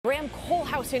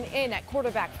Colehausen in at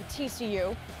quarterback for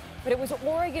TCU, but it was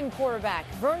Oregon quarterback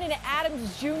Vernon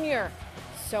Adams Jr.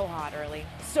 So hot early,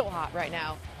 so hot right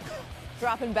now.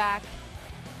 Dropping back.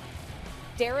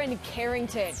 Darren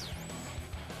Carrington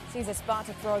sees a spot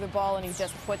to throw the ball, and he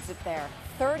just puts it there.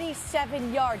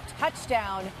 37-yard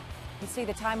touchdown. You see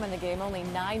the time on the game, only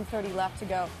 9:30 left to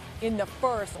go in the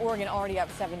first. Oregon already up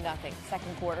 7-0.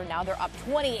 Second quarter, now they're up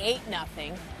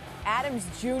 28-0. Adams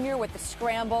Jr. with the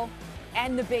scramble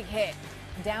and the big hit.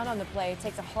 Down on the play,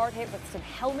 takes a hard hit with some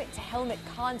helmet-to-helmet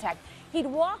contact. He'd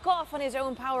walk off on his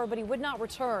own power, but he would not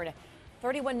return.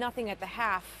 31-0 at the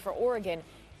half for Oregon.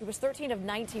 He was 13 of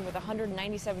 19 with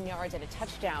 197 yards and a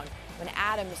touchdown when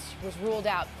Adams was ruled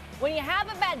out. When you have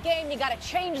a bad game, you got to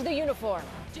change the uniform.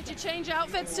 Did you change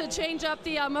outfits to change up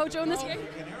the mojo in this game?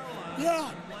 Yeah,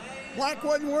 black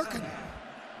wasn't working.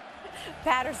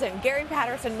 Gary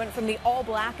Patterson went from the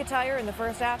all-black attire in the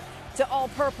first half to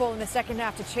all-purple in the second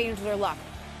half to change their luck.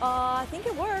 I think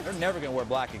it worked. They're never going to wear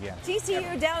black again. TCU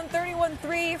Never. down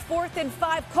 31-3, 4th and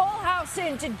 5.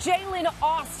 Colehausen to Jalen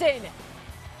Austin.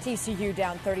 TCU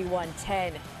down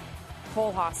 31-10.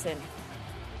 Colehausen.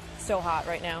 So hot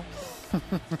right now.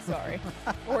 Sorry.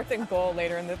 4th and goal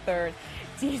later in the third.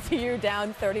 TCU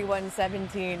down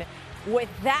 31-17. With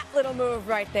that little move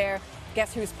right there,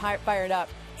 guess who's fired up?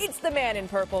 It's the man in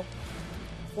purple.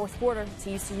 Fourth quarter,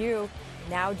 TCU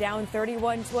now down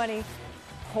 31-20.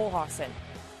 Colehausen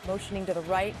motioning to the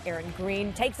right. Aaron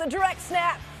Green takes a direct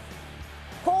snap.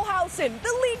 Colehausen,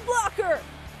 the lead blocker.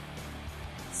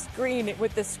 Screen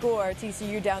with the score.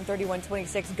 TCU down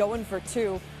 31-26, going for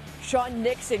two. Sean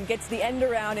Nixon gets the end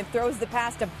around and throws the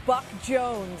pass to Buck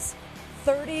Jones.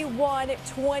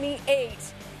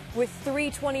 31-28 with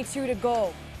 3:22 to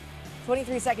go.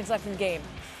 23 seconds left in the game.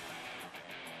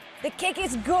 The kick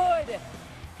is good.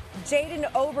 Jaden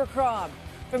Obercrom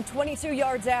from 22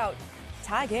 yards out.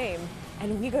 Tie game,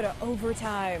 and we go to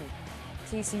overtime.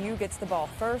 TCU gets the ball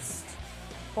first.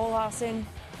 Colehausen,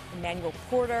 Emmanuel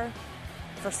Porter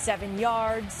for 7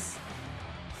 yards.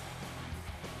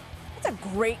 That's a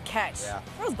great catch. Yeah.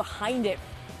 Throws behind it.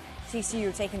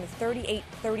 TCU taking the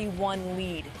 38-31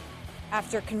 lead.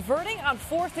 After converting on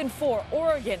 4th and 4,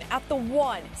 Oregon at the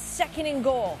 1, 2nd and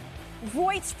goal.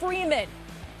 Royce Freeman.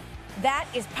 That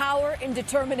is power and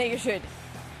determination.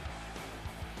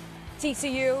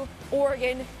 TCU,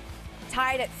 Oregon,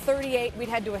 tied at 38. We'd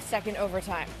head to a second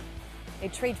overtime. They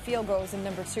trade field goals in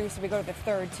number 2, so we go to the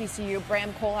third. TCU,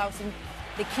 Bram Colehausen,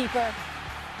 the keeper.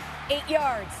 8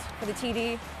 yards for the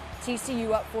TD.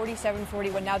 TCU up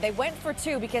 47-41. Now, they went for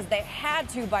 2 because they had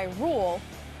to by rule.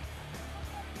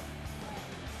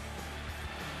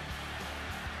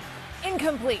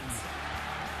 Incomplete.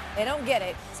 They don't get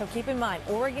it, so keep in mind,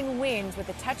 Oregon wins with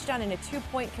a touchdown and a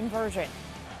 2-point conversion.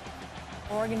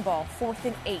 Oregon ball, 4th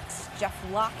and 8. Jeff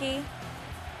Locke.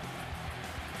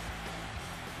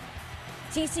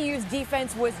 TCU's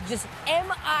defense was just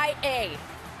MIA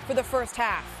for the first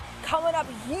half. Coming up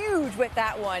huge with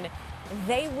that one.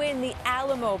 They win the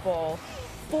Alamo Bowl,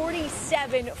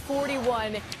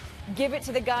 47-41. Give it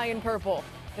to the guy in purple.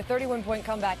 The 31-point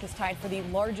comeback is tied for the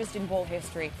largest in bowl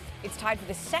history. It's tied for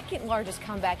the second largest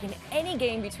comeback in any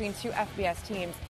game between two FBS teams.